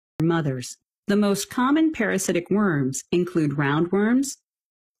mothers. The most common parasitic worms include roundworms,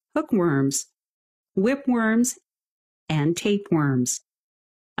 hookworms, whipworms, and tapeworms.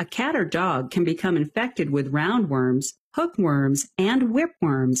 A cat or dog can become infected with roundworms, hookworms, and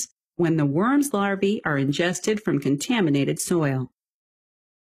whipworms when the worm's larvae are ingested from contaminated soil.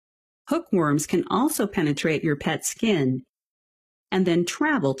 Hookworms can also penetrate your pet's skin and then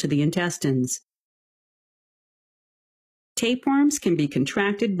travel to the intestines. Tapeworms can be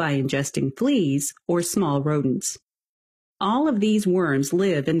contracted by ingesting fleas or small rodents. All of these worms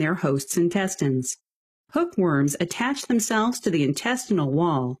live in their host's intestines. Hookworms attach themselves to the intestinal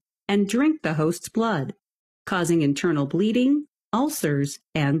wall and drink the host's blood, causing internal bleeding, ulcers,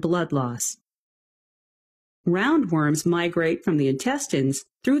 and blood loss. Roundworms migrate from the intestines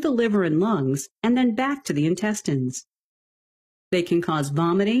through the liver and lungs and then back to the intestines. They can cause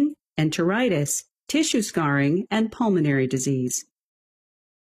vomiting, enteritis, tissue scarring, and pulmonary disease.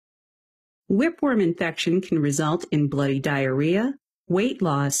 Whipworm infection can result in bloody diarrhea, weight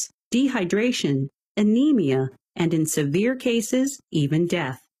loss, dehydration, anemia, and in severe cases, even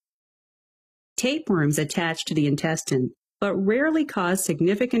death. Tapeworms attach to the intestine, but rarely cause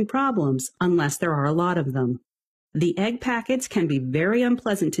significant problems unless there are a lot of them. The egg packets can be very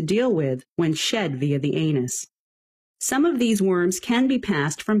unpleasant to deal with when shed via the anus. Some of these worms can be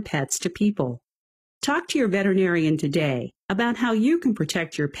passed from pets to people. Talk to your veterinarian today about how you can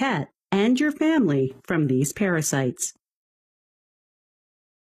protect your pet and your family from these parasites.